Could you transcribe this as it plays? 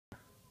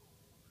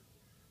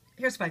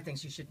Here's 5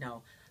 things you should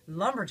know.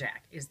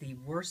 Lumberjack is the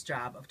worst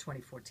job of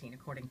 2014,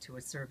 according to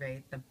a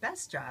survey. The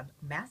best job,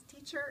 math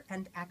teacher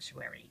and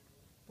actuary.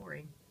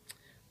 Boring.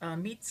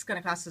 Meat's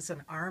going to cost us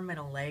an arm and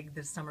a leg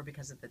this summer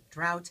because of the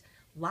drought.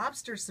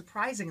 Lobster,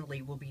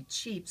 surprisingly, will be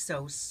cheap,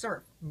 so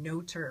surf,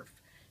 no turf.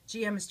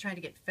 GM is trying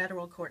to get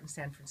federal court in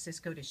San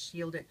Francisco to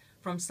shield it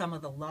from some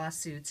of the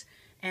lawsuits.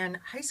 And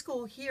high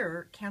school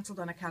here canceled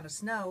on account of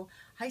snow.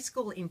 High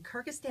school in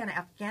Kyrgyzstan,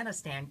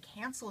 Afghanistan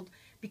canceled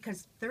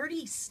because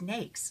 30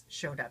 snakes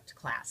showed up to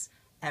class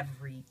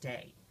every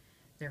day.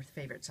 Their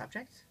favorite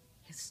subject?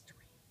 History.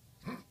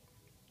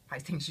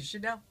 5 things you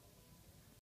should know.